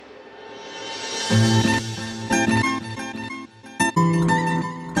Hello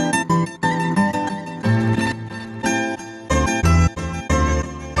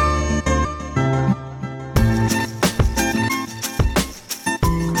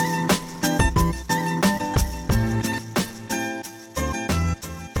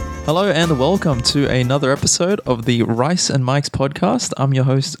and welcome to another episode of the Rice and Mike's podcast. I'm your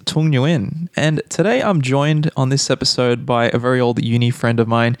host, Tung Nguyen, and today I'm joined on this episode by a very old uni friend of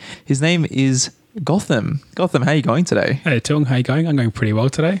mine. His name is Gotham. Gotham, how are you going today? Hey Tung, how you going? I'm going pretty well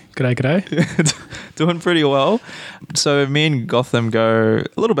today. G'day. Doing pretty well. So me and Gotham go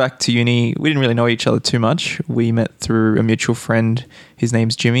a little back to uni. We didn't really know each other too much. We met through a mutual friend. His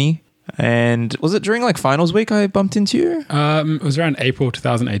name's Jimmy. And was it during like finals week I bumped into you? It was around April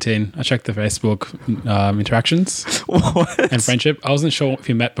 2018. I checked the Facebook interactions and friendship. I wasn't sure if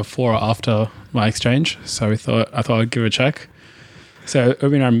you met before or after my exchange, so I thought I'd give it a check. So it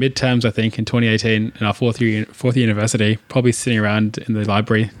would been our midterms, I think, in 2018 in our fourth year university, probably sitting around in the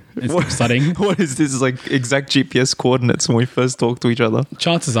library studying. What is this? Is like exact GPS coordinates when we first talked to each other?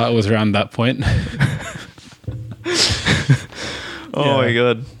 Chances are it was around that point. Oh my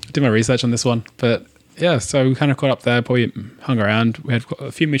God. Did my research on this one, but yeah, so we kind of caught up there, probably hung around. We had a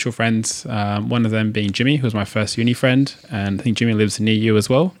few mutual friends, one of them being Jimmy, who was my first uni friend, and I think Jimmy lives near you as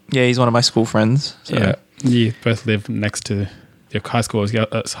well. Yeah, he's one of my school friends. So. Yeah, you both live next to your high school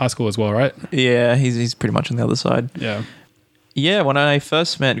as well, right? Yeah, he's pretty much on the other side. Yeah, when I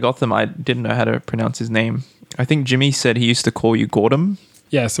first met Gotham, I didn't know how to pronounce his name. I think Jimmy said he used to call you Gordon.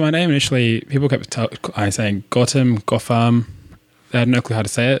 Yeah, so my name initially, people kept saying Gotham. They had no clue how to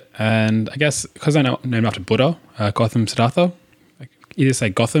say it, and I guess because I named after Buddha, Gotham Siddhartha, I either say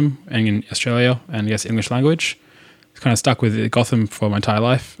Gotham in Australia and I guess English language. It's kind of stuck with Gotham for my entire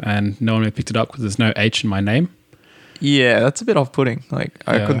life, and no one really picked it up because there's no H in my name. Yeah, that's a bit off-putting. I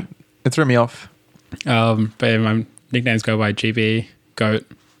couldn't. It threw me off. But my nicknames go by GB, Goat.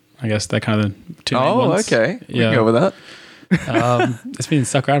 I guess they're kind of the two main ones. Oh, okay. We can go with that. It's been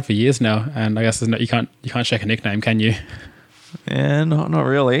stuck around for years now, and I guess you can't shake a nickname, can you? Yeah, not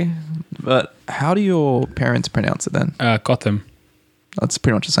really. But how do your parents pronounce it then? Gotham. That's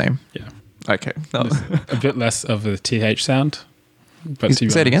pretty much the same. Yeah. Okay. A bit less of the TH sound. But say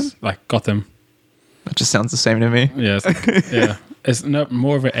it again? Like Gotham. That just sounds the same to me. Yeah. Yeah. It's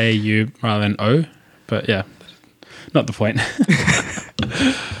more of an AU rather than O. But yeah, not the point.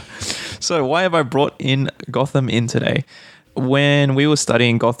 So why have I brought Gotham in today? When we were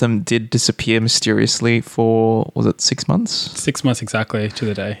studying, Gotham did disappear mysteriously for, was it 6 months? 6 months exactly to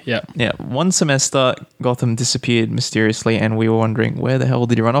the day, yeah. Yeah, one semester, Gotham disappeared mysteriously and we were wondering, where the hell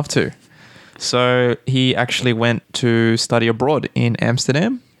did he run off to? So he actually went to study abroad in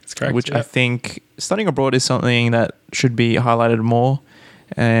Amsterdam. That's correct. Which I think studying abroad is something that should be highlighted more,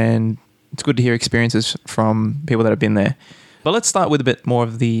 and it's good to hear experiences from people that have been there. But let's start with a bit more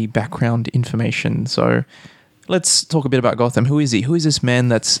of the background information. So let's talk a bit about Gotham. Who is he? Who is this man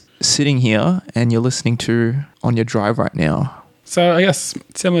that's sitting here and you're listening to on your drive right now? So I guess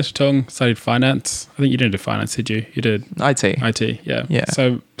similar to Tung, studied finance. I think you didn't do finance, did you? You did IT, yeah.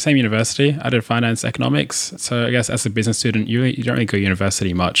 So same university. I did finance, economics. So I guess as a business student, you don't really go to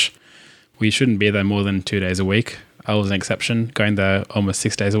university much. We shouldn't be there more than 2 days a week. I was an exception, going there almost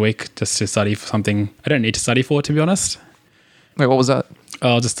 6 days a week just to study for something I don't need to study for, to be honest. Wait, what was that?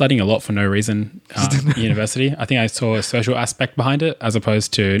 Just studying a lot for no reason in university. I think I saw a social aspect behind it as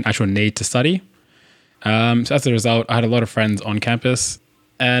opposed to an actual need to study. So as a result, I had a lot of friends on campus.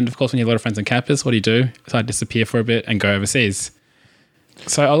 And of course, when you have a lot of friends on campus, what do? So I disappear for a bit and go overseas.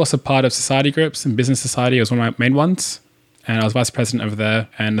 So I was also part of society groups, and business society was one of my main ones. And I was vice president over there.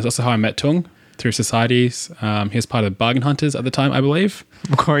 And that's also how I met Tung, through societies. He was part of the Bargain Hunters at the time, I believe.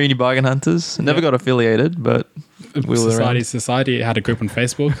 Macquarie Uni Bargain Hunters. Never got affiliated, but we were around. Society had a group on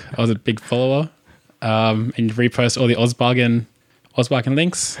Facebook. I was a big follower. And you repost all the Osbargain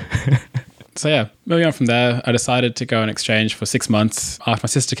links. So yeah, moving on from there, I decided to go on exchange for 6 months after my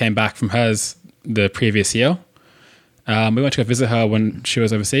sister came back from hers the previous year. We went to go visit her when she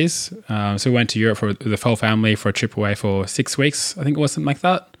was overseas. So we went to Europe for the whole family for a trip away for 6 weeks. I think it was something like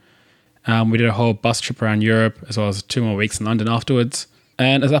that. We did a whole bus trip around Europe as well as 2 more weeks in London afterwards.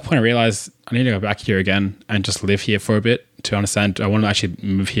 And at that point I realized I need to go back here again and just live here for a bit to understand I want to actually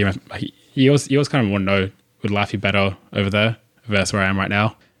move here. You always kind of want to know, would life be better over there versus where I am right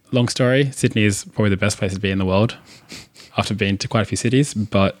now? Long story, Sydney is probably the best place to be in the world after being to quite a few cities,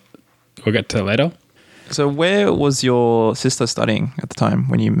 but we'll get to it later. So where was your sister studying at the time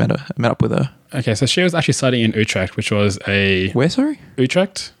when you met up with her? Okay, so she was actually studying in Utrecht, which was a... Where, sorry?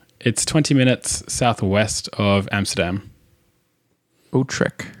 Utrecht. It's 20 minutes southwest of Amsterdam.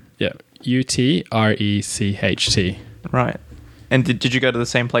 Utrecht. Yeah. Utrecht. Right. And did you go to the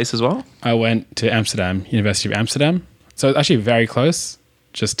same place as well? I went to Amsterdam, University of Amsterdam. So it's actually very close.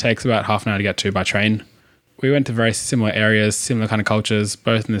 Just takes about half an hour to get to by train. We went to very similar areas, similar kind of cultures,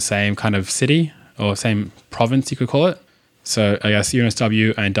 both in the same kind of city or same province, you could call it. So I guess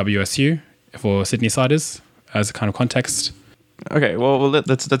UNSW and WSU for Sydney-siders as a kind of context. Okay, well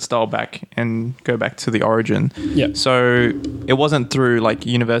let's dial back and go back to the origin. Yeah. So it wasn't through like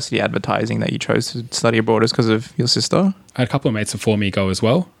university advertising that you chose to study abroad, it's because of your sister? I had a couple of mates before me go as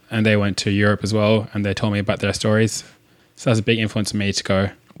well, and they went to Europe as well, and they told me about their stories. So that was a big influence on me to go.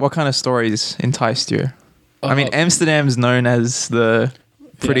 What kind of stories enticed you? I mean, Amsterdam's known as the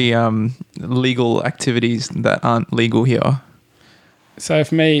pretty legal activities that aren't legal here. So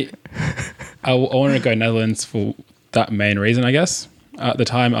for me, I wanted to go Netherlands for that main reason, I guess. At the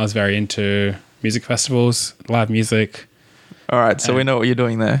time, I was very into music festivals, live music. All right, so we know what you're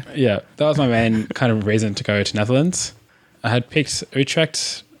doing there. Yeah, that was my main kind of reason to go to Netherlands. I had picked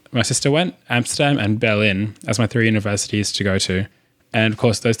Utrecht, my sister went, Amsterdam and Berlin as my 3 universities to go to. And of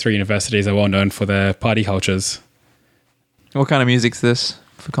course, those 3 universities are well known for their party cultures. What kind of music's this,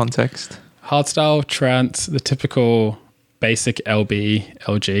 for context? Hardstyle, trance, the typical basic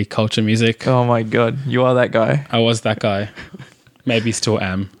LG culture music. Oh my God, you are that guy. I was that guy. Maybe still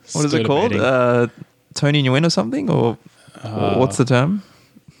am. What is it called? Tony Nguyen or something? Or what's the term?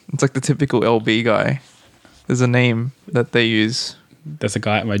 It's like the typical LB guy. There's a name that they use. There's a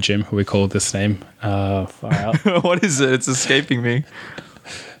guy at my gym who we call this name. Far out. What is it? It's escaping me.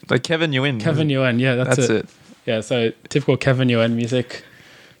 Like Kevin Nguyen. Kevin Nguyen, yeah, that's it. Yeah, so typical Kevin Nguyen music.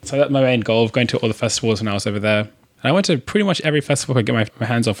 So that's my main goal of going to all the festivals when I was over there. And I went to pretty much every festival I could get my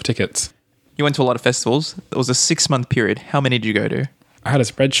hands on for tickets. You went to a lot of festivals. It was a 6-month period. How many did you go to? I had a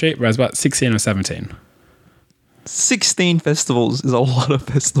spreadsheet where I was about 16 or 17. 16 festivals is a lot of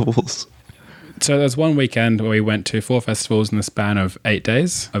festivals. So there was one weekend where we went to 4 festivals in the span of 8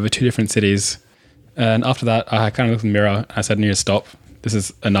 days over 2 different cities. And after that, I kind of looked in the mirror and I said, I need to stop. This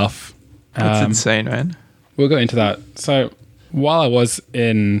is enough. That's insane, man. We'll go into that. So while I was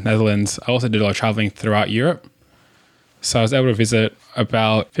in Netherlands, I also did a lot of traveling throughout Europe. So I was able to visit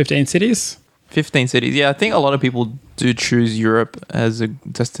about 15 cities. 15 cities. Yeah, I think a lot of people do choose Europe as a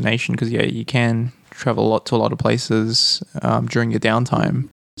destination because, yeah, you can travel to a lot of places during your downtime.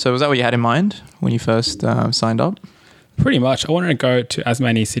 So was that what you had in mind when you first signed up? Pretty much. I wanted to go to as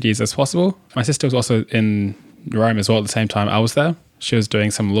many cities as possible. My sister was also in Rome as well at the same time I was there. She was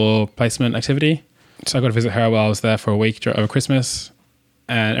doing some law placement activity. So I got to visit her while I was there for a week over Christmas.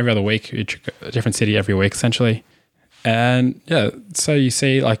 And every other week, a different city every week, essentially. And yeah, so you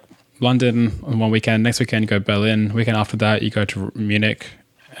see like London on one weekend, next weekend you go to Berlin, weekend after that you go to Munich.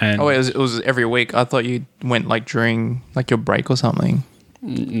 And oh wait, it was every week. I thought you went like during like your break or something.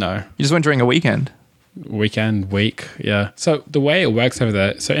 No. You just went during a weekend? Week, yeah. So the way it works over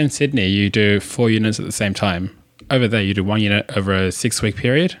there, so in Sydney you do 4 units at the same time. Over there you do 1 unit over a 6-week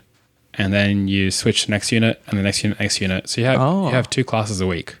period and then you switch the next unit and the next unit. So you have 2 classes a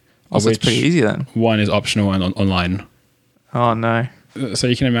week. Oh, so it's pretty easy then. One is optional and online. Oh, no. So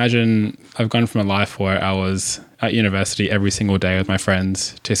you can imagine I've gone from a life where I was at university every single day with my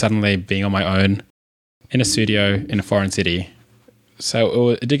friends to suddenly being on my own in a studio in a foreign city. So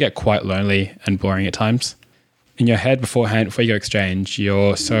it did get quite lonely and boring at times. In your head beforehand, before you go exchange,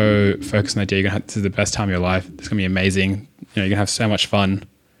 you're so focused on the idea you're going to have, this is the best time of your life. It's going to be amazing. You're going to have so much fun.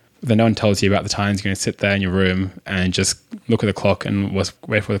 But then no one tells you about the times you're going to sit there in your room and just look at the clock and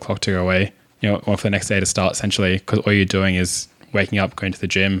wait for the clock to go away, or for the next day to start, essentially, because all you're doing is waking up, going to the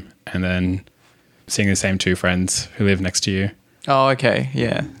gym, and then seeing the same 2 friends who live next to you. Oh, okay.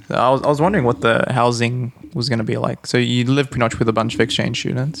 Yeah. I was wondering what the housing was going to be like. So you live pretty much with a bunch of exchange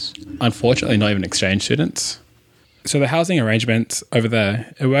students? Unfortunately, not even exchange students. So the housing arrangements over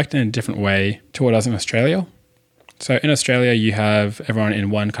there, it worked in a different way to what it does in Australia. So in Australia, you have everyone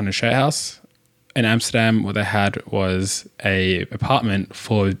in one kind of share house. In Amsterdam, what they had was a apartment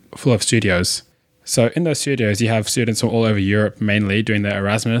full of studios. So in those studios, you have students from all over Europe, mainly doing their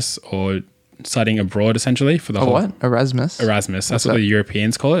Erasmus or studying abroad, essentially for the whole. What? Erasmus. That's what the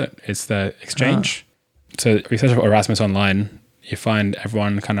Europeans call it. It's the exchange. So if you search for Erasmus online, you find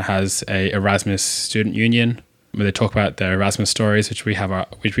everyone kind of has a Erasmus student union where they talk about their Erasmus stories, which we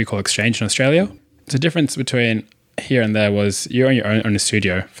call exchange in Australia. The difference between here and there was you're on your own in a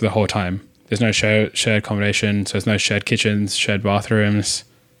studio for the whole time. There's no shared accommodation, so there's no shared kitchens, shared bathrooms.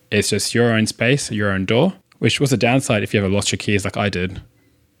 It's just your own space, your own door, which was a downside if you ever lost your keys like I did,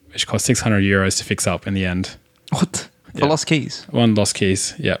 which cost €600 to fix up in the end. What? For lost keys? 1 lost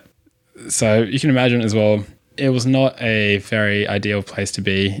keys, yeah. So you can imagine as well, It was not a very ideal place to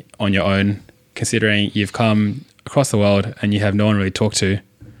be on your own, considering you've come across the world and you have no one really to talk to,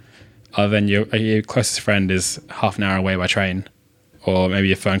 other than your closest friend is half an hour away by train, or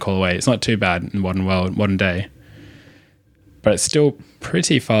maybe a phone call away. It's not too bad in modern day, but it's still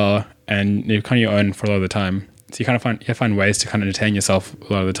pretty far, and you're kind of your own for a lot of the time. So you have to find ways to kind of entertain yourself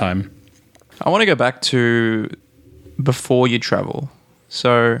a lot of the time. I want to go back to before you travel.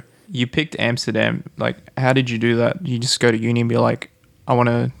 So you picked Amsterdam. Like, how did you do that? You just go to uni and be like, I want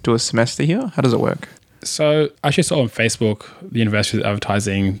to do a semester here? How does it work? So I actually saw on Facebook the university was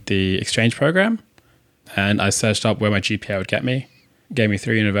advertising the exchange program, and I searched up where my GPA would get me. It gave me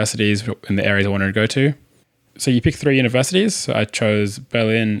 3 universities in the areas I wanted to go to. So you pick 3 universities. So I chose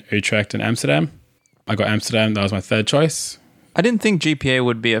Berlin, Utrecht, and Amsterdam. I got Amsterdam. That was my third choice. I didn't think GPA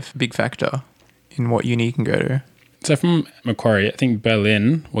would be a big factor in what uni you can go to. So from Macquarie, I think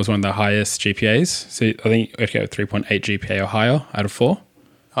Berlin was one of the highest GPAs. So I think you had to get a 3.8 GPA or higher out of 4.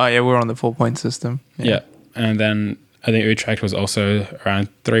 Oh, yeah, we're on the 4-point system. Yeah. And then I think Utrecht was also around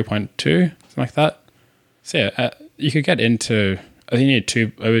 3.2, something like that. So yeah, you could get into, I think you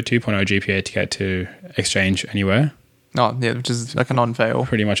need over 2.0 GPA to get to exchange anywhere. Oh, yeah, which is like a non-fail.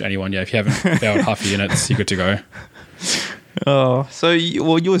 Pretty much anyone, yeah. If you haven't failed half your units, you're good to go. Oh, so you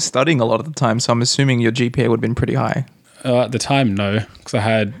were studying a lot of the time, so I'm assuming your GPA would have been pretty high. At the time, no, because I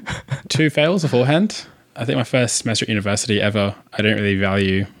had 2 fails beforehand. I think my first semester at university ever, I didn't really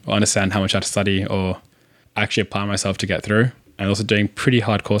value or understand how much I had to study or actually apply myself to get through. And also doing pretty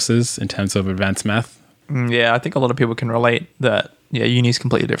hard courses in terms of advanced math. Yeah, I think a lot of people can relate that, yeah, uni is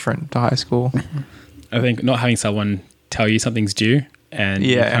completely different to high school. I think not having someone tell you something's due and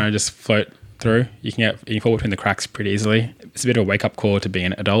you kind of just float through, you can fall between the cracks pretty easily. It's a bit of a wake-up call to being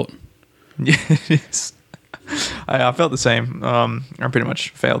an adult. Yeah, it is. I felt the same. I pretty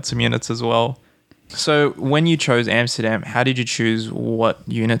much failed some units as well. So when you chose Amsterdam, how did you choose what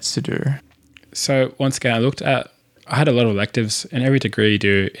units to do? So once again, I had a lot of electives. In every degree you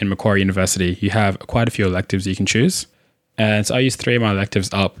do in Macquarie University, you have quite a few electives you can choose. And so I used 3 of my electives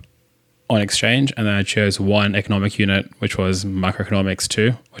up on exchange, and then I chose 1 economic unit, which was microeconomics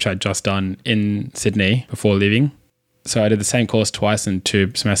 2, which I'd just done in Sydney before leaving. So I did the same course twice in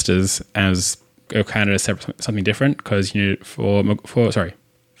 2 semesters, and Canada something different because you need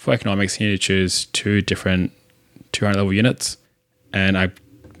for economics you need to choose 2 different 200 level units, and I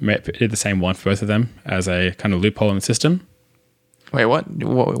did the same one for both of them as a kind of loophole in the system. Wait, what?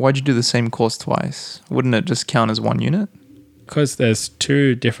 Why'd you do the same course twice? Wouldn't it just count as 1 unit? Because there's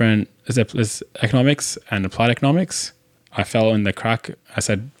 2 different, there's economics and applied economics. I fell in the crack. I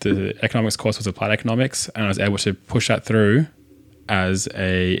said the economics course was applied economics, and I was able to push that through as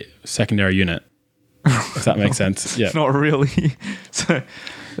a secondary unit, if that makes sense. Yeah. Not really.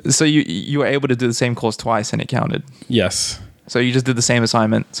 So you were able to do the same course twice and it counted? Yes. So you just did the same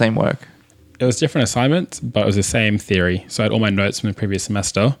assignment, same work? It was different assignments, but it was the same theory. So I had all my notes from the previous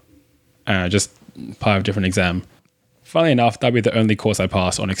semester, just part of a different exam. Funnily enough, that'd be the only course I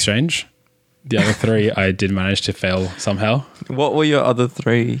passed on exchange. The other 3, I did manage to fail somehow. What were your other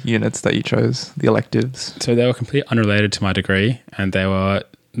 3 units that you chose, the electives? So they were completely unrelated to my degree, and they were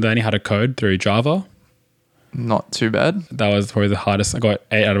learning how to code through Java. Not too bad. That was probably the hardest. I got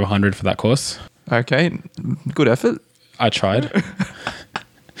 8 out of 100 for that course. Okay, good effort. I tried.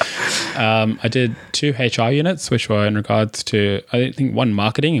 I did 2 HR units, which were in regards to, I think, 1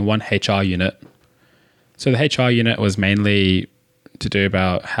 marketing and 1 HR unit. So the HR unit was mainly to do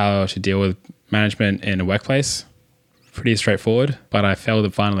about how to deal with management in a workplace. Pretty straightforward, but I failed the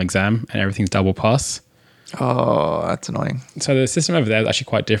final exam and everything's double pass. Oh, that's annoying. So the system over there is actually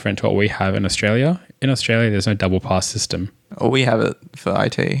quite different to what we have in Australia. In Australia, there's no double pass system. Oh, we have it for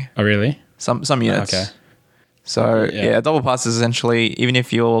IT. Oh, really? Some units. Okay. So yeah, double pass is essentially, even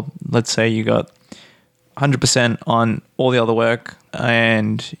if let's say you got 100% on all the other work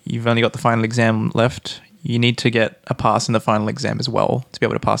and you've only got the final exam left, you need to get a pass in the final exam as well to be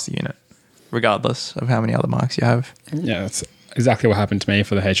able to pass the unit, regardless of how many other marks you have. Yeah, that's exactly what happened to me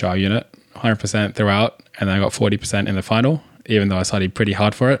for the HR unit. 100% throughout, and then I got 40% in the final, even though I studied pretty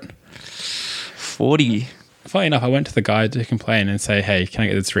hard for it. 40? Funny enough, I went to the guy to complain and say, hey, can I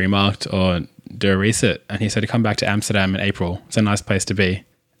get this remarked or do a resit? And he said to come back to Amsterdam in April. It's a nice place to be.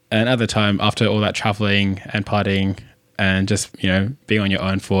 And at the time, after all that traveling and partying and just, being on your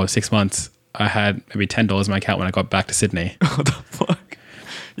own for 6 months, I had maybe $10 in my account when I got back to Sydney. What the fuck?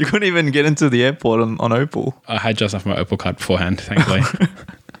 You couldn't even get into the airport on Opal. I had just off my Opal card beforehand, thankfully.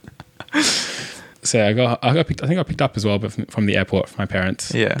 So I got picked up as well, but from the airport from my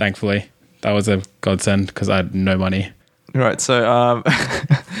parents. Yeah. Thankfully. That was a godsend because I had no money. Right. So,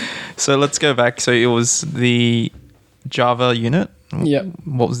 So let's go back. So it was the Java unit. Yeah.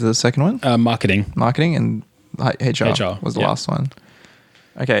 What was the second one? Marketing. Marketing, and HR was the last one.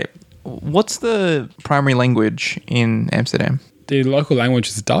 Okay. What's the primary language in Amsterdam? The local language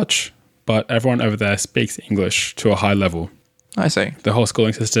is Dutch, but everyone over there speaks English to a high level. I see. The whole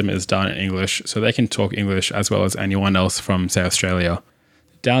schooling system is done in English, so they can talk English as well as anyone else from, say, Australia.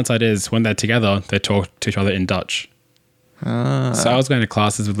 Downside is when they're together, they talk to each other in Dutch. So I was going to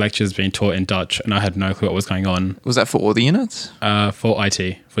classes with lectures being taught in Dutch, and I had no clue what was going on. Was that for all the units? For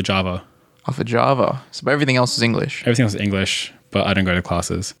IT, for Java. Oh, for Java. So everything else is English. Everything else is English, but I don't go to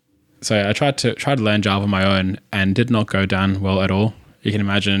classes. So I tried to learn Java on my own and did not go down well at all. You can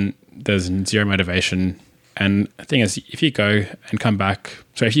imagine there's zero motivation. And the thing is, if you go and come back,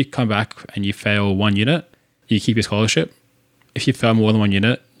 so if you come back and you fail one unit, you keep your scholarship. If you fail more than one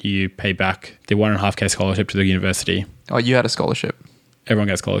unit, you pay back the 1.5K scholarship to the university. Oh, you had a scholarship. Everyone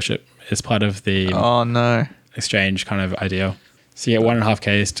gets scholarship. It's part of the exchange kind of idea. So you get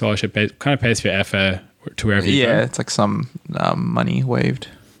 1.5K scholarship, kind of pays for your airfare to wherever you go. Yeah, it's like some money waived.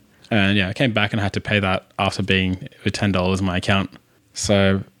 And yeah, I came back and I had to pay that after being with $10 in my account.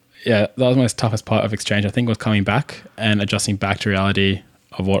 So yeah, that was my toughest part of exchange. I think was coming back and adjusting back to reality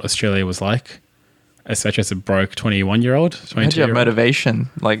of what Australia was like, especially as a broke 21-year-old. How did you have motivation?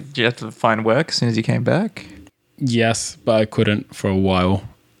 Like, did you have to find work as soon as you came back? Yes, but I couldn't for a while.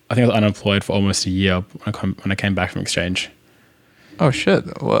 I think I was unemployed for almost a year when I came back from exchange. Oh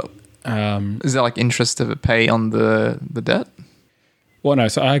shit! Well, is there like interest to pay on the debt? Well, no.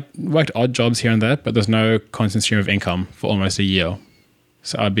 So I worked odd jobs here and there, but there's no constant stream of income for almost a year.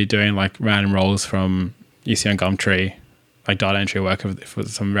 So I'd be doing like random roles from UC on Gumtree, like data entry work for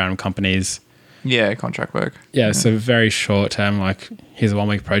some random companies. Yeah, contract work. Yeah, so very short term, like here's a 1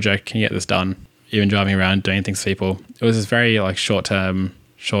 week project, can you get this done? Even driving around doing things for people. It was this very like short term,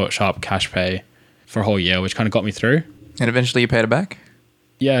 sharp cash pay for a whole year, which kind of got me through. And eventually you paid it back?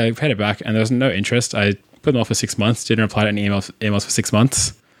 Yeah, I paid it back and there was no interest. I put them off for 6 months, didn't reply to any emails for 6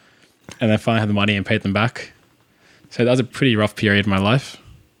 months, and then finally had the money and paid them back. So that was a pretty rough period in my life.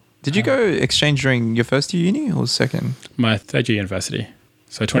 Did you go exchange during your first year uni or second? My third year university.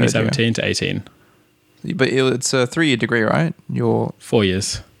 So 2017 to 18. But it's a 3-year degree, right? 4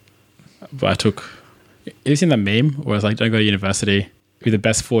 years. But I took... Have you seen that meme where it's like, don't go to university. It'll be the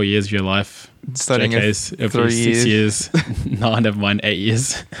best 4 years of your life. Studying it'll be 6 years. No, never mind, 8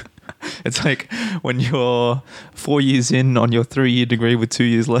 years. It's like when you're 4 years in on your 3-year degree with 2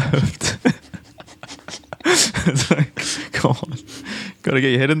 years left. It's like, come on. Got to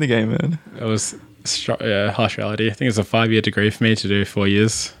get your head in the game, man. It was harsh reality. I think it's a 5-year degree for me to do 4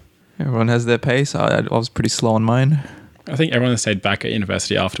 years. Everyone has their pace. I was pretty slow on mine. I think everyone that stayed back at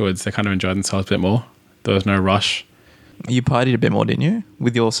university afterwards, they kind of enjoyed themselves a bit more. There was no rush. You partied a bit more, didn't you?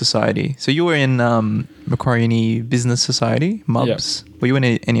 With your society. So you were in Macquarie Uni Business Society, MUBS. Yep. Were you in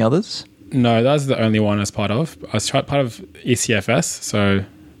any others? No, that was the only one I was part of. I was part of ECFS, so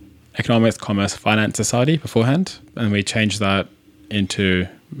Economics, Commerce, Finance Society beforehand. And we changed that into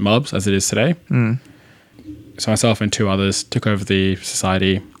MUBS as it is today. So myself and 2 others took over the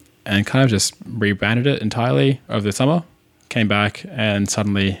society and kind of just rebranded it entirely over the summer. Came back and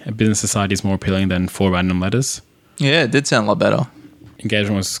suddenly a business society is more appealing than 4 random letters. Yeah, it did sound a lot better.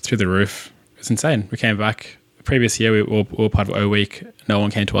 Engagement was through the roof. It's insane. We came back. The previous year, we were part of O Week. No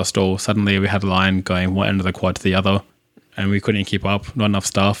one came to our stall. Suddenly, we had a line going one end of the quad to the other, and we couldn't keep up. Not enough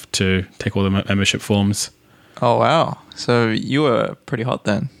staff to take all the membership forms. Oh, wow. So you were pretty hot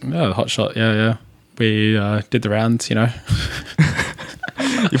then. Yeah, the hot shot. Yeah. We did the rounds, you know.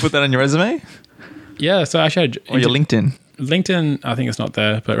 You put that on your resume? Yeah, so actually... Or your LinkedIn? LinkedIn, I think it's not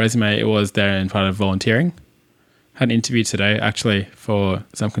there, but resume, it was there in part of volunteering. Had an interview today, actually, for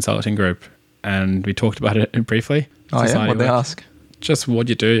some consulting group, and we talked about it briefly. Oh, yeah? What'd they ask? Just what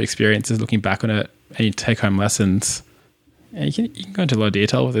you do, experiences, looking back on it, any take-home lessons. And you can go into a lot of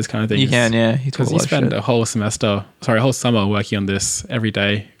detail with this kind of thing. You can, yeah. Because you spend a whole summer working on this every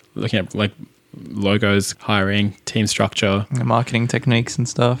day, looking at like logos, hiring, team structure. And marketing techniques and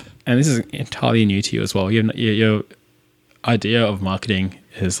stuff. And this is entirely new to you as well. Your idea of marketing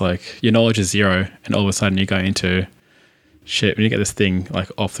is like, your knowledge is zero, and all of a sudden you go into shit, when you get this thing like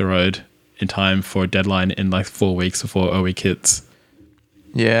off the road in time for a deadline in like 4 weeks before O Week hits.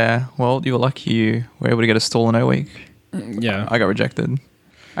 Yeah, well, you were lucky you were able to get a stall in O Week. Yeah. I got rejected.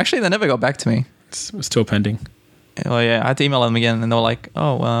 Actually, they never got back to me. It's still pending. Oh, yeah. I had to email them again, and they were like,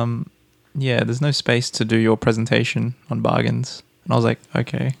 yeah, there's no space to do your presentation on bargains. And I was like,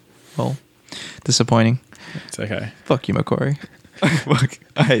 okay, well, disappointing. It's okay. Fuck you, Macquarie. Fuck,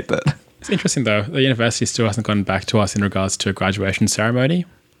 I hate that. It's interesting, though. The university still hasn't gone back to us in regards to a graduation ceremony.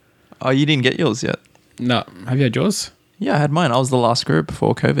 Oh, you didn't get yours yet? No. Have you had yours? Yeah, I had mine. I was the last group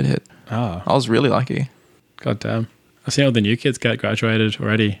before COVID hit. Oh. I was really lucky. God damn. I've seen all the new kids get graduated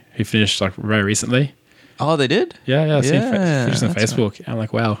already who finished like very recently. Oh, they did? Yeah. I've seen finished on that's Facebook. I'm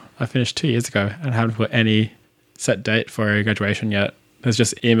like, wow, I finished 2 years ago and haven't put any set date for a graduation yet. There's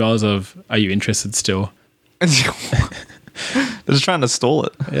just emails of, are you interested still? They're just trying to stall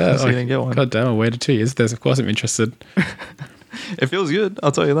it. Yeah. So you didn't get one. God damn, I waited 2 years. Of course I'm interested. It feels good.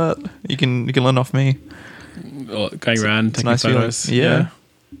 I'll tell you that. You can learn off me. Or going around taking nice photos. Yeah.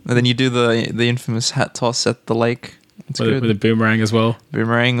 And then you do the infamous hat toss at the lake. It's good. With a boomerang as well.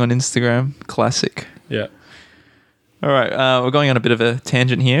 Boomerang on Instagram. Classic. Yeah. All right. We're going on a bit of a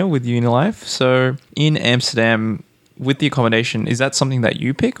tangent here with uni life. So in Amsterdam, with the accommodation, is that something that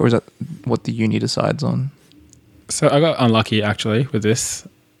you pick or is that what the uni decides on? So I got unlucky actually with this.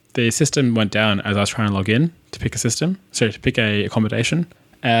 The system went down as I was trying to log in to pick a accommodation.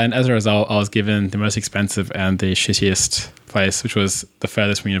 And as a result, I was given the most expensive and the shittiest place, which was the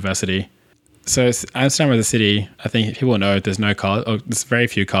furthest from university. So Amsterdam as a city, I think people know there's no cars, or there's very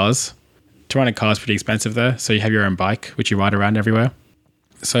few cars. To rent a car is pretty expensive there. So you have your own bike, which you ride around everywhere.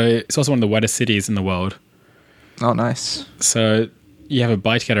 So it's also one of the wettest cities in the world. Oh, nice. So you have a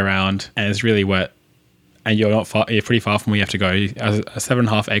bike to get around and it's really wet. And you're pretty far from where you have to go. A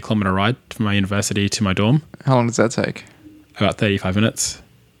 7.5, 8 kilometer ride from my university to my dorm. How long does that take? About 35 minutes.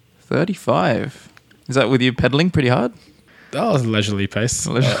 35? Is that with you pedaling pretty hard? That was a leisurely pace.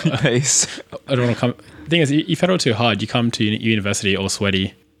 Leisurely pace. I don't want to come. The thing is, you pedal too hard, you come to university all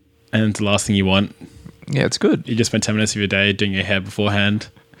sweaty, and the last thing you want. Yeah, it's good. You just spend 10 minutes of your day doing your hair beforehand,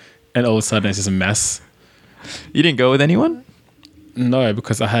 and all of a sudden it's just a mess. You didn't go with anyone? No,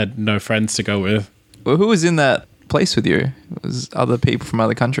 because I had no friends to go with. Well, who was in that place with you? It was other people from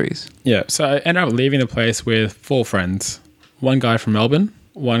other countries. Yeah, so I ended up leaving the place with 4 friends. One guy from Melbourne,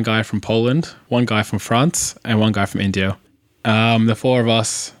 one guy from Poland, one guy from France, and one guy from India. The 4 of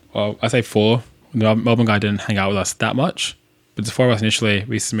us, well, I say 4. The Melbourne guy didn't hang out with us that much, but the 4 of us initially,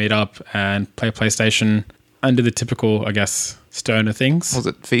 we used to meet up and play PlayStation and do the typical, I guess, stoner things. Was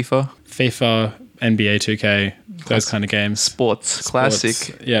it FIFA? FIFA, NBA 2K, those kind of games. Sports.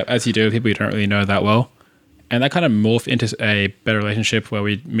 Classic. Yeah, as you do with people you don't really know that well. And that kind of morphed into a better relationship where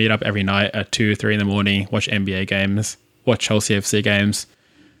we meet up every night at 2, 3 in the morning, watch NBA games, watch Chelsea FC games,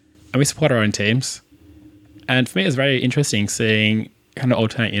 and we support our own teams. And for me, it's very interesting seeing kind of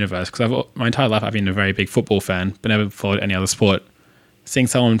alternate universe because my entire life I've been a very big football fan, but never followed any other sport. Seeing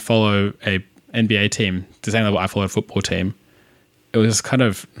someone follow a NBA team, the same level I follow a football team, it was kind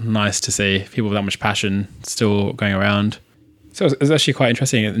of nice to see people with that much passion still going around. So it was actually quite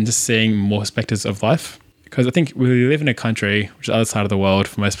interesting and just seeing more perspectives of life. Because I think we live in a country, which is the other side of the world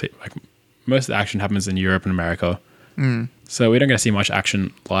for most people. Like most of the action happens in Europe and America. So we don't get to see much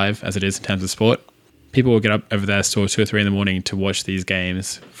action live as it is in terms of sport. People will get up over there still 2 or 3 in the morning to watch these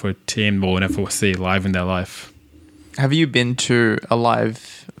games for a team they'll never see live in their life. Have you been to a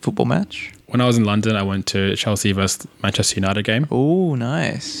live football match? When I was in London, I went to Chelsea versus Manchester United game. Oh,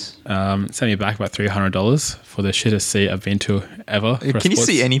 nice. Sent me back about $300 for the shittest seat I've been to ever. Can you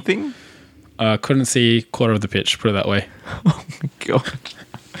see anything? Couldn't see quarter of the pitch, put it that way. Oh my God.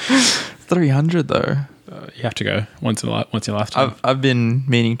 300 though. You have to go once in your lifetime. I've been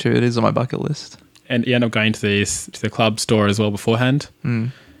meaning to. It is on my bucket list. And you end up going to the club store as well beforehand.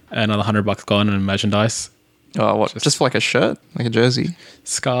 Another $100 gone in merchandise. Oh, what? Just for like a shirt? Like a jersey?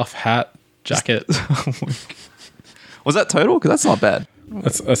 Scarf, hat, jacket. Was that total? Because that's not bad.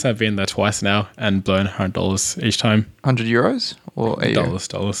 I've been there twice now and blown $100 each time. 100 euros? Or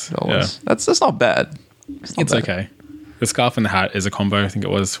Dollars. Yeah. That's not bad. It's okay. The scarf and the hat is a combo. I think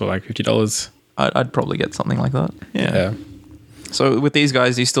it was for like $50. I'd probably get something like that. Yeah. So with these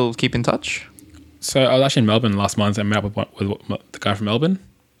guys, do you still keep in touch? So I was actually in Melbourne last month and met up with the guy from Melbourne.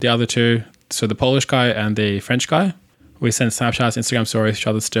 The other 2, so the Polish guy and the French guy, we send Snapchats, Instagram stories to each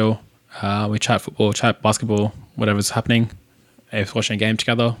other still. We chat football, chat basketball, whatever's happening. If we're watching a game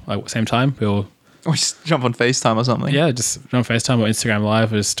together, like at the same time, we'll... Or just jump on FaceTime or something. Yeah, just jump on FaceTime or Instagram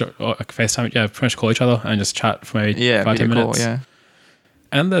Live or FaceTime. Yeah, pretty much call each other and just chat for maybe 5-10 minutes. Call, yeah.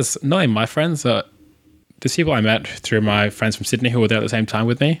 And there's not only my friends, there's people I met through my friends from Sydney who were there at the same time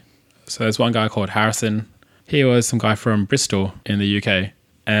with me. So there's one guy called Harrison. He was some guy from Bristol in the UK.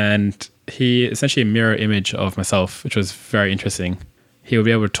 And he essentially a mirror image of myself, which was very interesting. He would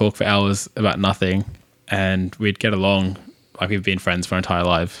be able to talk for hours about nothing and we'd get along like we've been friends for our entire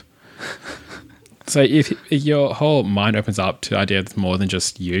life. So if your whole mind opens up to the idea that it's more than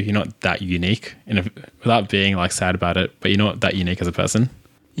just you're not that unique without being like sad about it, but you're not that unique as a person.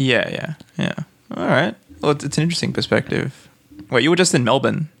 Yeah. All right. Well, it's an interesting perspective. Wait, you were just in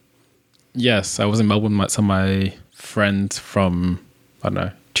Melbourne? Yes, I was in Melbourne with some of my friends from, I don't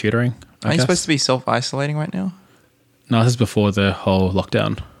know, tutoring. Aren't you supposed to be self-isolating right now? No, this is before the whole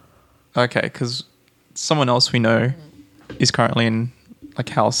lockdown. Okay, because someone else we know is currently in like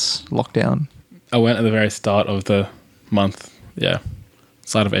house lockdown. I went at the very start of the month. Yeah.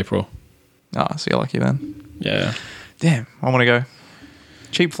 Start of April. Ah, so you're lucky then. Yeah. Damn, I want to go.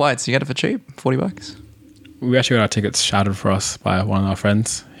 Cheap flights. You get it for cheap? $40? We actually got our tickets shouted for us by one of our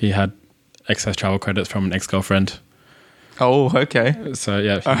friends. He had excess travel credits from an ex-girlfriend. Oh, okay. So,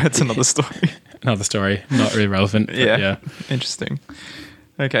 yeah. That's another story. Another story. Not really relevant. But yeah. Interesting.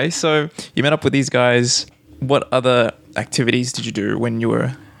 Okay, so you met up with these guys. What other activities did you do when you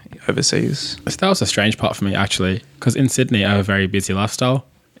were overseas? So that was a strange part for me, actually, because in Sydney, I have a very busy lifestyle.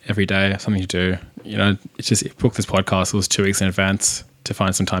 Every day, something to do. You know, it's just book this podcast. It was 2 weeks in advance to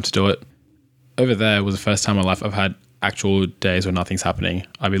find some time to do it. Over there was the first time in my life I've had actual days where nothing's happening.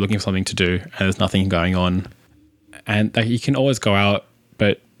 I'd be looking for something to do, and there's nothing going on. And like, you can always go out,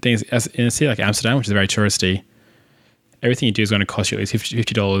 but things as in a city like Amsterdam, which is very touristy, everything you do is going to cost you at least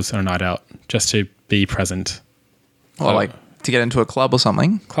 $50 on a night out just to be present. Or so, like to get into a club or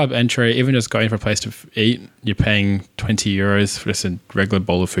something? Club entry, even just going for a place to eat, you're paying €20 for just a regular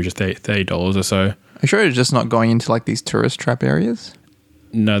bowl of food, just $30 or so. Are you sure it's just not going into like these tourist trap areas?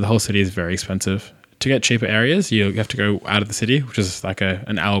 No, the whole city is very expensive. To get cheaper areas, you have to go out of the city, which is like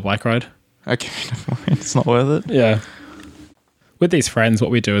an hour bike ride. Okay, never mind. It's not worth it. Yeah. With these friends,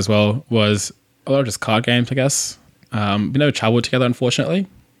 what we do as well was a lot of just card games, I guess. We never traveled together, unfortunately.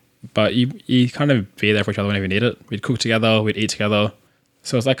 But you kind of be there for each other whenever you need it. We'd cook together, we'd eat together.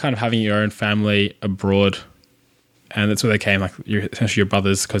 So it's like kind of having your own family abroad. And that's where they came, like you're essentially your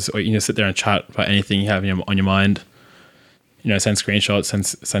brothers, because you can just sit there and chat about anything you have on your mind. You know, send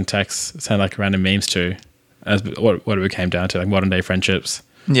screenshots, send texts, send like random memes to. As what it came down to, like modern day friendships.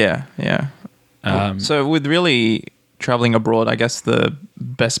 Yeah. So with really traveling abroad, I guess the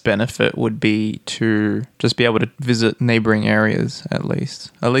best benefit would be to just be able to visit neighboring areas at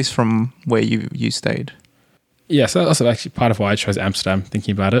least from where you stayed. Yeah, so that's actually part of why I chose Amsterdam,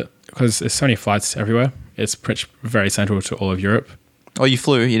 thinking about it, because there's so many flights everywhere. It's very central to all of Europe. Oh, you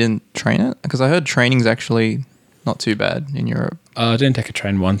flew? You didn't train it? Because I heard training's actually not too bad in Europe. I didn't take a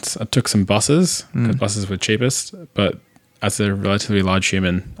train once. I took some buses, because buses were cheapest, but as a relatively large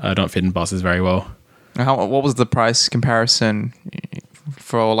human, I don't fit in buses very well. What was the price comparison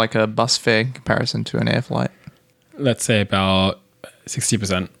for like a bus fare comparison to an air flight? Let's say about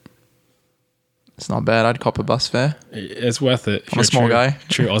 60%. It's not bad. I'd cop a bus fare. It's worth it. I'm a small guy.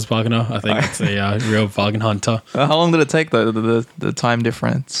 True Oz bargainer. I think it's a real bargain hunter. How long did it take though? The time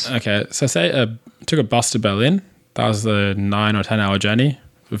difference. Okay, so say I took a bus to Berlin. That was a 9 or 10 hour journey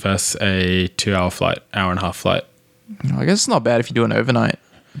versus a 2 hour flight, hour and a half flight. I guess it's not bad if you do an overnight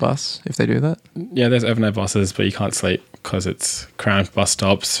bus, if they do that. Yeah, there's overnight buses, but you can't sleep because it's cramped bus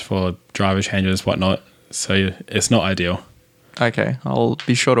stops for driver changes, whatnot. So it's not ideal. Okay, I'll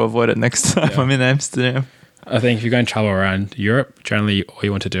be sure to avoid it next time I'm in Amsterdam. I think if you're going to travel around Europe, generally all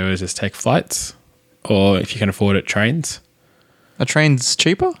you want to do is just take flights, or if you can afford it, trains. A train's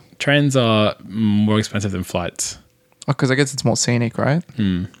cheaper? Trains are more expensive than flights. Oh, because I guess it's more scenic, right?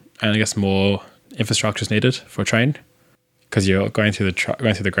 And I guess more infrastructure is needed for a train because you're going through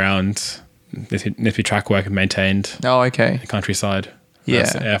the grounds. There needs to be track work and maintained. Oh, okay. The countryside.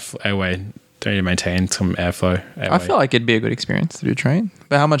 Yeah. Airway. Don't need to maintain some airflow. I feel like it'd be a good experience to do a train.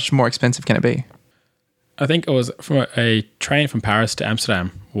 But how much more expensive can it be? I think it was from a train from Paris to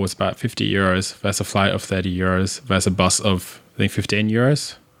Amsterdam was about €50 versus a flight of €30 versus a bus of, I think,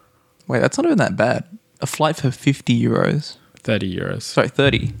 €15. Wait, that's not even that bad. A flight for €50. €30. Sorry,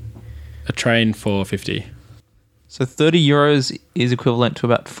 30. A train for 50. So €30 is equivalent to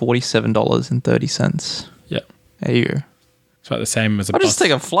about $47.30. Yeah. AU. It's about the same as a bus. I'll just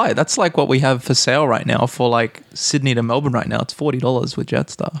take a flight. That's like what we have for sale right now for like Sydney to Melbourne right now. It's $40 with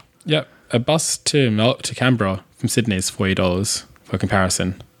Jetstar. Yeah. A bus to Canberra from Sydney is $40 for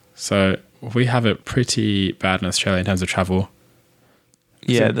comparison. So we have it pretty bad in Australia in terms of travel.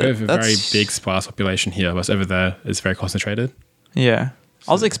 Yeah, we have a very big sparse population here, but over there it's very concentrated. Yeah.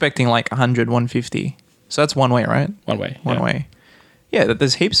 I was expecting like 100, 150. So that's one way, right? One way. One way. Yeah,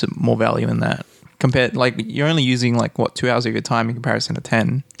 there's heaps of more value in that. Compared, like, you're only using like 2 hours of your time in comparison to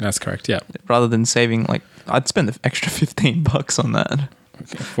 10. That's correct, yeah. Rather than saving, like, I'd spend the extra $15 on that.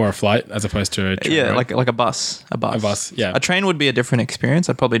 For a flight as opposed to a train. Yeah, right? like a bus. A bus, yeah. A train would be a different experience.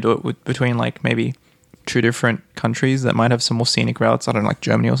 I'd probably do it between like maybe 2 different countries that might have some more scenic routes. I don't know, like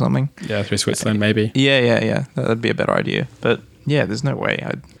Germany or something. Yeah, through Switzerland maybe. Yeah. That'd be a better idea. But yeah, there's no way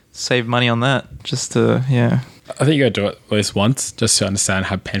I'd save money on that just to, yeah. I think you got to do it at least once just to understand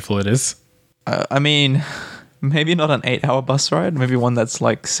how painful it is. I mean, maybe not an 8-hour bus ride. Maybe one that's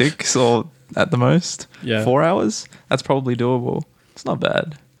like 6 or at the most 4 hours. That's probably doable. It's not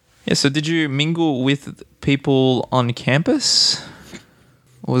bad. Yeah. So did you mingle with people on campus?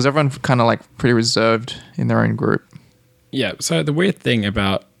 Or was everyone kind of like pretty reserved in their own group? Yeah. So the weird thing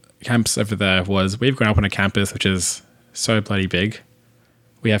about campus over there was we've grown up on a campus which is so bloody big.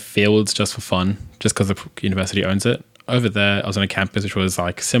 We have fields just for fun, just because the university owns it. Over there, I was on a campus which was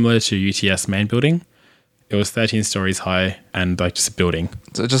like similar to UTS main building. It was 13 stories high and like just a building.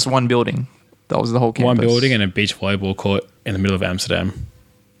 So just one building. That was the whole campus. One building and a beach volleyball court in the middle of Amsterdam,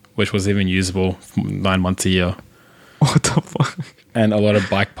 which was even usable 9 months a year. What the fuck? And a lot of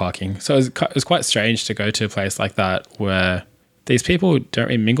bike parking. So it was quite strange to go to a place like that where these people don't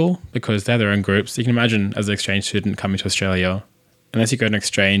really mingle because they're their own groups. You can imagine as an exchange student coming to Australia, unless you go to an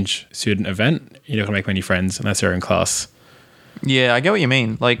exchange student event, you're not going to make many friends unless you're in class. Yeah, I get what you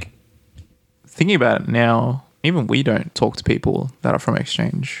mean. Like, thinking about it now, even we don't talk to people that are from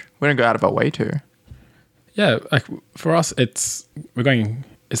exchange. We don't go out of our way to. Yeah, like for us, it's a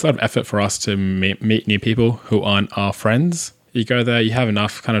lot of effort for us to meet new people who aren't our friends. You go there, you have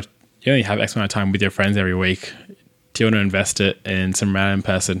enough you only have X amount of time with your friends every week. Do you want to invest it in some random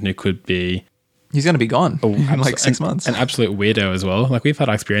person who could be... He's going to be gone in like 6 months. An absolute weirdo as well. Like we've had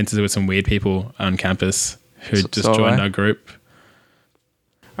experiences with some weird people on campus who just joined our group.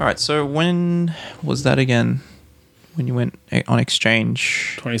 All right. So when was that again? When you went on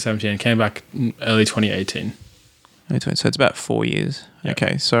exchange? 2017. Came back early 2018. So it's about 4 years. Yep.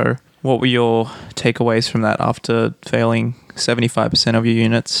 Okay. So what were your takeaways from that after failing 75% of your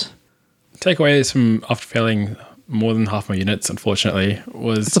units? Takeaways from after failing more than half my units, unfortunately,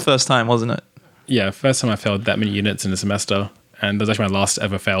 was... It's the first time, wasn't it? Yeah, first time I failed that many units in a semester, and that was actually my last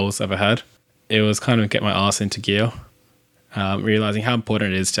ever fails I've ever had. It was kind of get my ass into gear, realizing how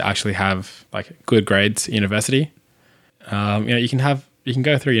important it is to actually have like good grades at university. You can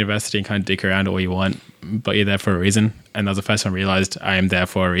go through university and kind of dick around all you want, but you're there for a reason. And that was the first time I realized I am there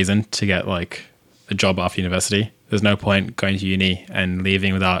for a reason, to get like a job after university. There's no point going to uni and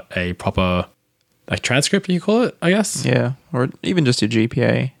leaving without a proper like transcript, you call it, I guess. Yeah, or even just your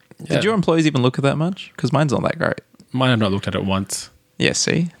GPA. Yeah. Did your employees even look at that much? Because mine's not that great. Mine have not looked at it once. Yeah,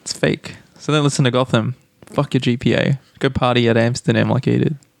 see? It's fake. So then listen to Gotham. Fuck your GPA. Go party at Amsterdam like he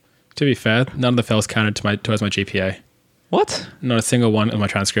did. To be fair, none of the fails counted towards my GPA. What? Not a single one in my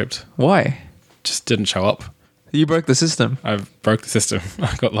transcript. Why? Just didn't show up. You broke the system. I broke the system.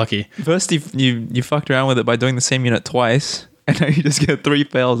 I got lucky. First, you fucked around with it by doing the same unit twice, and now you just get 3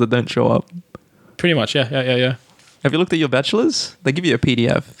 fails that don't show up. Pretty much, yeah. Have you looked at your bachelor's? They give you a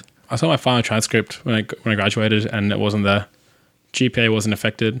PDF. I saw my final transcript when I graduated, and it wasn't there. GPA wasn't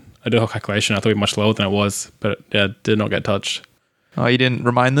affected. I did a whole calculation. I thought it would be much lower than it was, but yeah, did not get touched. Oh, you didn't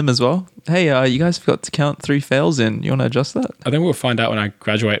remind them as well? Hey, you guys forgot to count 3 fails in. You want to adjust that? I think we'll find out when I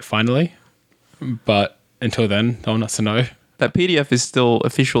graduate finally, but until then, no one has to know. That PDF is still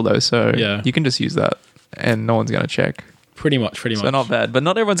official though, so yeah, you can just use that, and no one's going to check. Pretty much. So not bad, but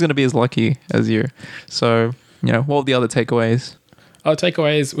not everyone's going to be as lucky as you. So, what were the other takeaways? Other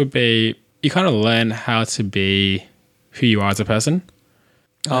takeaways would be you kind of learn how to be who you are as a person.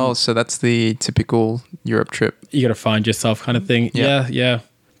 Oh, so that's the typical Europe trip. You got to find yourself kind of thing. Yeah.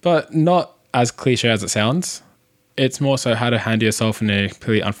 But not as cliche as it sounds. It's more so how to handle yourself in a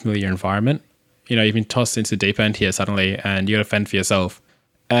completely unfamiliar environment. You've been tossed into the deep end here suddenly, and you got to fend for yourself.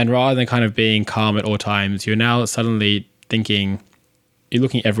 And rather than kind of being calm at all times, you're now suddenly thinking, you're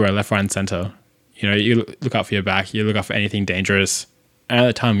looking everywhere, left, right, and center. You look out for your back, you look out for anything dangerous. And at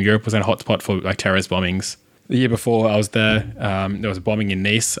the time, Europe was in a hotspot for like terrorist bombings. The year before I was there, there was a bombing in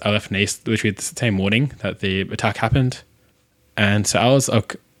Nice. I left Nice literally the same morning that the attack happened. And so I was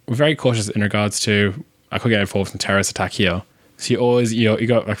very cautious in regards to, I could get involved in a terrorist attack here. So you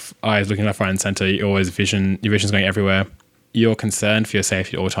got like eyes looking left, right, and center. Your vision's going everywhere. You're concerned for your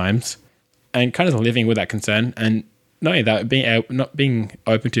safety at all times. And kind of living with that concern. And not only that, not being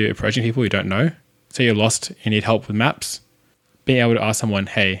open to approaching people you don't know. So you're lost, you need help with maps. Being able to ask someone,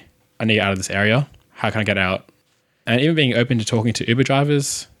 hey, I need to get out of this area. How can I get out? And even being open to talking to Uber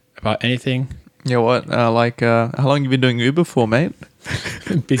drivers about anything. Yeah, what? How long you been doing Uber for, mate?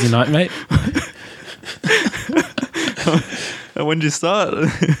 Busy night, mate. And when did you start?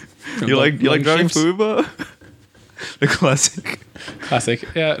 you like driving for Uber? The classic.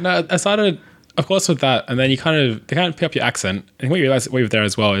 Yeah. No, I started, of course, with that, and then they kind of pick up your accent. And what you realize while you're there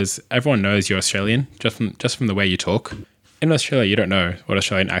as well is everyone knows you're Australian just from the way you talk. In Australia, you don't know what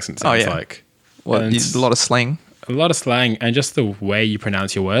Australian accent sounds like. What? A lot of slang. A lot of slang, and just the way you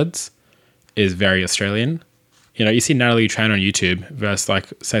pronounce your words is very Australian. You see Natalie Tran on YouTube versus like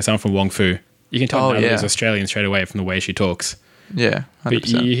say someone from Wong Fu. You can tell Natalie's yeah. Australian straight away from the way she talks. Yeah, 100%. But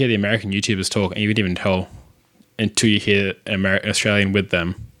you hear the American YouTubers talk, and you wouldn't even tell until you hear an Australian with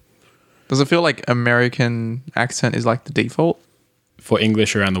them. Does it feel like American accent is like the default? For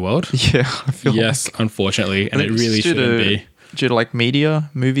English around the world? Yeah, I feel yes, like. unfortunately. And it It's really shouldn't be. Due to like media,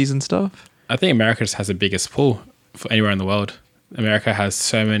 movies and stuff? I think America just has the biggest pull for anywhere in the world. America has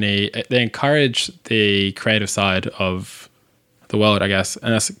so many... They encourage the creative side of the world, I guess.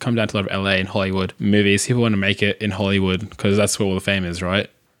 And that's come down to a lot of LA and Hollywood movies. People want to make it in Hollywood because that's where all the fame is, right?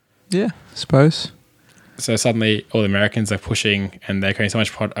 Yeah, I suppose. So suddenly all the Americans are pushing and they're creating so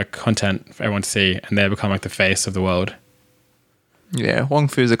much content for everyone to see, and they become like the face of the world. Yeah, Wong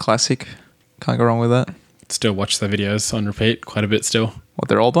Fu's a classic. Can't go wrong with that. Still watch the videos on repeat quite a bit still. What,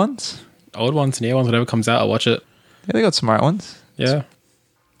 they're old ones? Old ones, new ones, whatever comes out, I'll watch it. Yeah, they got some right ones. Yeah.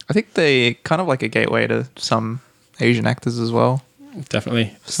 I think they kind of like a gateway to some Asian actors as well.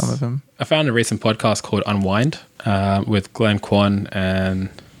 Definitely. Some of them. I found a recent podcast called Unwind with Glenn Kwan and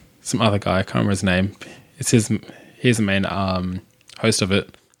some other guy. I can't remember his name. He's the main host of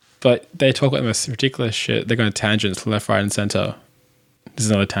it. But they talk about the most ridiculous shit. They're going tangents left, right, and center. This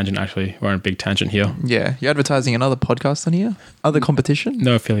is another tangent, actually. We're on a big tangent here. Yeah. You're advertising another podcast on here? Other competition?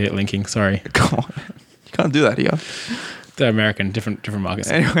 No affiliate linking, sorry. Come on. You can't do that here. They're American, different markets.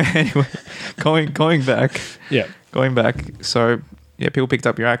 Anyway, going back. Yeah. Going back. So, yeah, people picked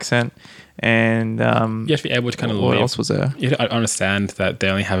up your accent and... you have to be able to kind of what else was there? You have to understand that they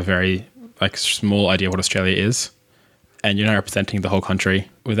only have a very small idea of what Australia is. And you're not representing the whole country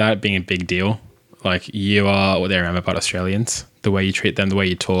without it being a big deal. Like, you are what they remember about Australians. The way you treat them, the way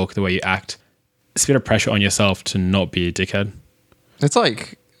you talk, the way you act. It's a bit of pressure on yourself to not be a dickhead. It's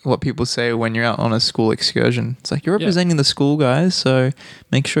like what people say when you're out on a school excursion. It's like, you're representing the school, guys, so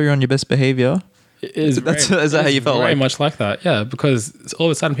make sure you're on your best behavior. Is that how you felt? Very like? much like that, yeah. Because all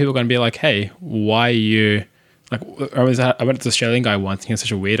of a sudden people are going to be like, hey, why are you... Like, I went to this Australian guy once and he was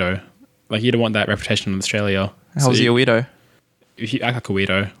such a weirdo. Like, you don't want that reputation in Australia. How was he a weirdo? If you act like a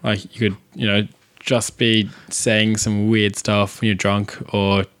weirdo, like you could, just be saying some weird stuff when you're drunk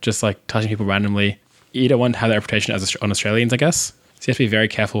or just like touching people randomly. You don't want to have that reputation on Australians, I guess. So you have to be very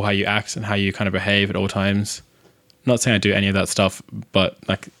careful how you act and how you kind of behave at all times. Not saying I do any of that stuff, but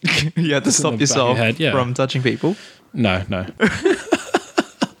like... You had to stop yourself from touching people? No.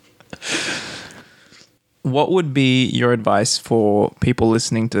 What would be your advice for people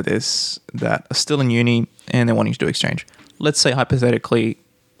listening to this that are still in uni and they're wanting to do exchange? Let's say hypothetically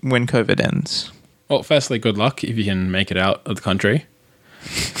when COVID ends. Well, firstly, good luck if you can make it out of the country.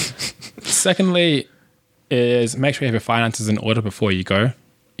 Secondly, is make sure you have your finances in order before you go.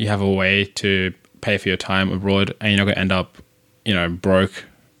 You have a way to pay for your time abroad and you're not going to end up, broke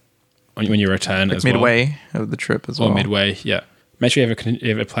when you return like as well. Midway of the trip as well. Or midway, yeah. Make sure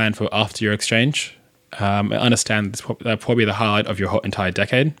you have a plan for after your exchange. I understand that'll probably be the highlight of your whole entire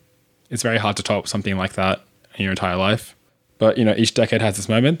decade. It's very hard to top something like that in your entire life. But, each decade has its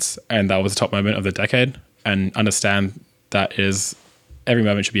moments, and that was the top moment of the decade. And understand that every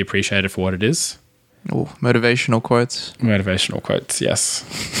moment should be appreciated for what it is. Oh, motivational quotes. Motivational quotes, yes.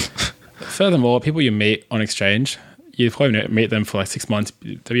 Furthermore, people you meet on exchange, you probably meet them for like 6 months.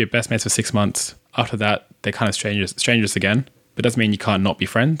 They'll be your best mates for 6 months. After that, they're kind of strangers again. But it doesn't mean you can't not be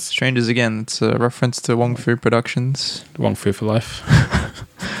friends. Strangers again. It's a reference to Wong Fu Productions. Wong Fu for life.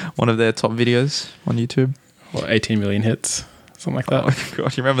 One of their top videos on YouTube. Or 18 million hits. Something like that. Oh my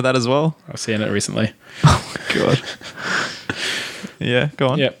God, you remember that as well? I've seen it recently. Oh my God. Yeah, go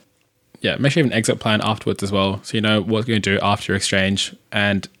on. Yeah, make sure you have an exit plan afterwards as well. So you know what you're going to do after your exchange.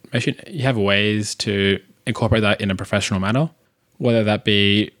 And make sure you have ways to incorporate that in a professional manner. Whether that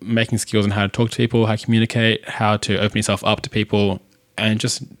be making skills on how to talk to people, how to communicate, how to open yourself up to people, and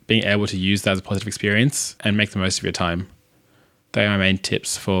just being able to use that as a positive experience and make the most of your time. They are my main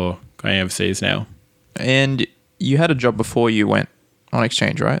tips for going overseas now. And you had a job before you went on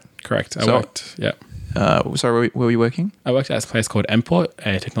exchange, right? Correct. I worked, yeah. Sorry, where were you working? I worked at a place called Mport,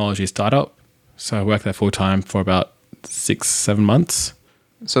 a technology startup. So I worked there full time for about 6-7 months.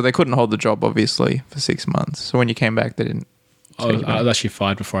 So they couldn't hold the job, obviously, for 6 months. So when you came back, they didn't. I was actually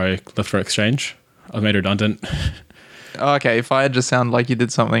fired before I left for exchange. I was made redundant. Oh, okay, fired just sounded like you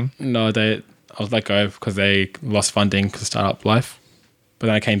did something. No, I was let go because they lost funding because of startup life. But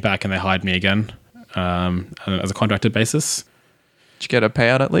then I came back and they hired me again as a contracted basis. Did you get a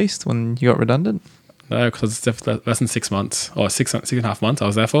payout at least when you got redundant? No, because it's less than 6 months or 6.5 months I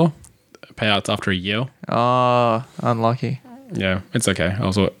was there for. Payouts after a year. Oh, unlucky. Yeah, it's okay. I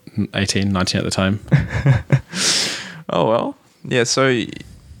was 18, 19 at the time. Oh, well. Yeah, so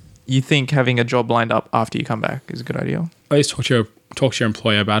you think having a job lined up after you come back is a good idea? At least talk to your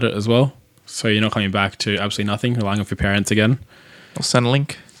employer about it as well. So you're not coming back to absolutely nothing, relying on your parents again. Or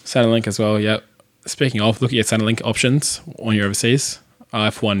Centrelink. Centrelink as well, yep. Speaking of, look at your Centrelink options when you're overseas. I,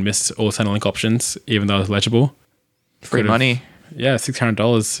 for one, missed all Centrelink options, even though I was eligible. Free money. Yeah,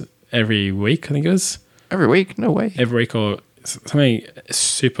 $600 every week, I think it was. Every week? No way. Every week, or something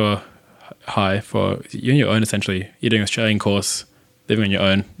super high for you on your own, essentially. You're doing an Australian course, living on your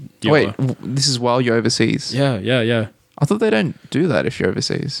own. This is while you're overseas? Yeah. I thought they don't do that if you're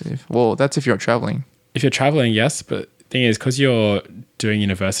overseas. That's if you're traveling. If you're traveling, yes, but the thing is, because you're doing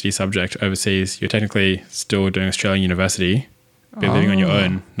university subject overseas, you're technically still doing Australian university, but living on your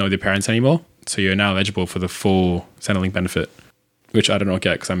own, not with your parents anymore. So you're now eligible for the full Centrelink benefit, which I do not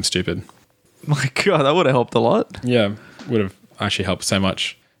get because I'm stupid. My God, that would have helped a lot. Yeah, would have actually helped so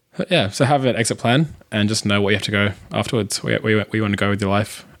much. But yeah, so have an exit plan and just know where you have to go afterwards, where you want to go with your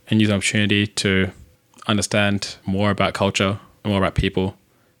life, and use the opportunity to understand more about culture and more about people.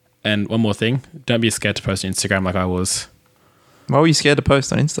 And one more thing, don't be scared to post on Instagram like I was. Why were you scared to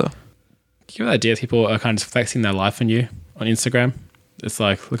post on Insta? Give the idea people are kind of flexing their life on you on Instagram. It's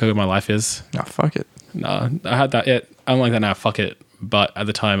like, look how good my life is. Nah, fuck it. No, I had that. Yeah, I'm like that now. Fuck it. But at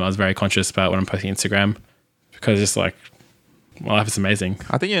the time, I was very conscious about when I'm posting Instagram because it's like, my life is amazing.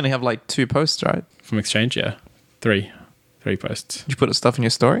 I think you only have like 2 posts, right? From exchange, yeah. 3 posts. Did you put stuff in your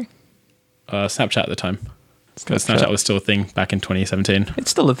story? Snapchat at the time. Because Snapchat was still a thing back in 2017.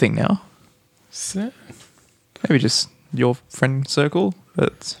 It's still a thing now. So, maybe just your friend circle,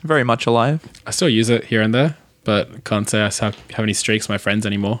 but it's very much alive. I still use it here and there, but can't say I have any streaks with my friends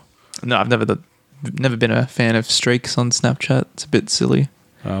anymore. No, I've never been a fan of streaks on Snapchat. It's a bit silly.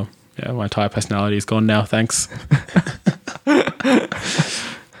 Oh, yeah, my entire personality is gone now, thanks.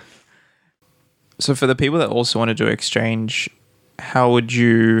 So for the people that also want to do exchange, how would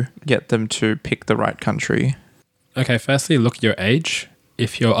you get them to pick the right country? Okay, firstly, look at your age.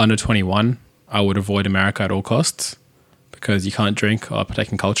 If you're under 21, I would avoid America at all costs because you can't drink or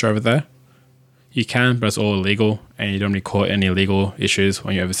partake in culture over there. You can, but it's all illegal and you don't be caught in any legal issues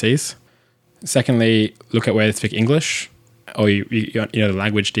when you're overseas. Secondly, look at where they speak English or you know the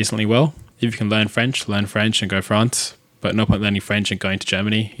language decently well. If you can learn French and go France, but no point learning French and going to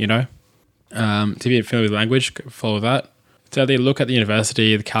Germany, you know. To be familiar with language, follow that. Thirdly, look at the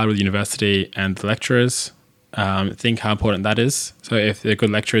university, the caliber of the university and the lecturers. Think how important that is. So if they're good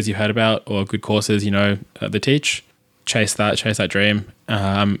lecturers you've heard about or good courses, you know, they teach, chase that dream.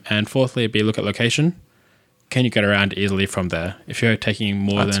 And fourthly, look at location. Can you get around easily from there? If you're taking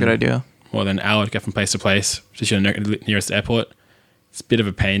more than an hour to get from place to place, just your nearest airport, it's a bit of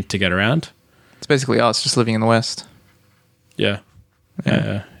a pain to get around. It's basically us just living in the West. Yeah.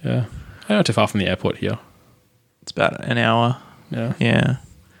 I'm not too far from the airport here. It's about an hour. Yeah.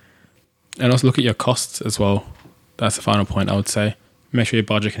 And also look at your costs as well. That's the final point I would say. Make sure your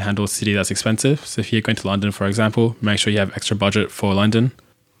budget can handle a city that's expensive. So if you're going to London, for example, make sure you have extra budget for London.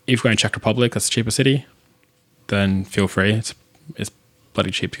 If you're going to Czech Republic, that's a cheaper city, then feel free. It's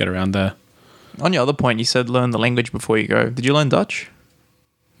bloody cheap to get around there. On your other point, you said learn the language before you go. Did you learn Dutch?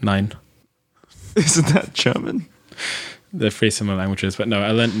 9. Isn't that German? They're 3 similar languages, but no,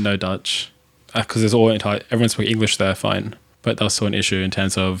 I learned no Dutch because everyone spoke English there, fine. But that was still an issue in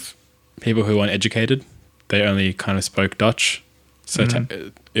terms of people who weren't educated. They only kind of spoke Dutch. So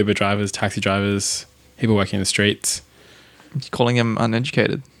Uber drivers, taxi drivers, people working in the streets. You're calling them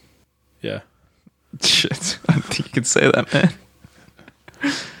uneducated? Yeah. Shit, I don't think you can say that, man.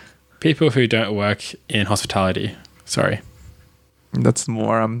 People who don't work in hospitality. Sorry. That's the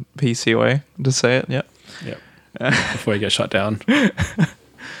more PC way to say it, yeah. Yep. Before you get shut down.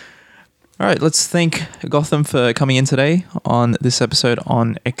 All right, let's thank Gotham for coming in today on this episode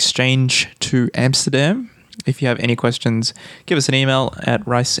on exchange to Amsterdam. If you have any questions, give us an email at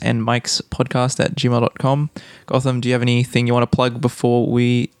riceandmikespodcast@gmail.com. Gotham, do you have anything you want to plug before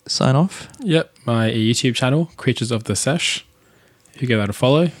we sign off? Yep, my YouTube channel, Creatures of the Sesh. If you give that a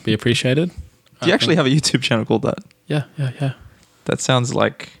follow, be appreciated. Do you actually have a YouTube channel called that? Yeah. That sounds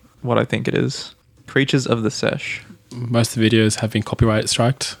like what I think it is. Creatures of the Sesh. Most of the videos have been copyright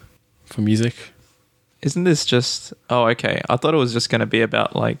striked for music. Isn't this just... Oh, okay. I thought it was just going to be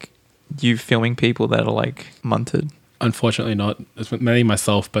about, like, you filming people that are, like, munted. Unfortunately not. It's mainly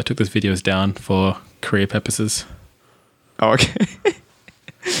myself, but I took those videos down for career purposes. Oh, okay.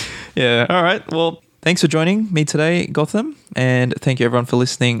 Yeah, all right. Well, thanks for joining me today, Gotham. And thank you, everyone, for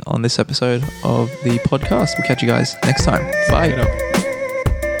listening on this episode of the podcast. We'll catch you guys next time. Bye.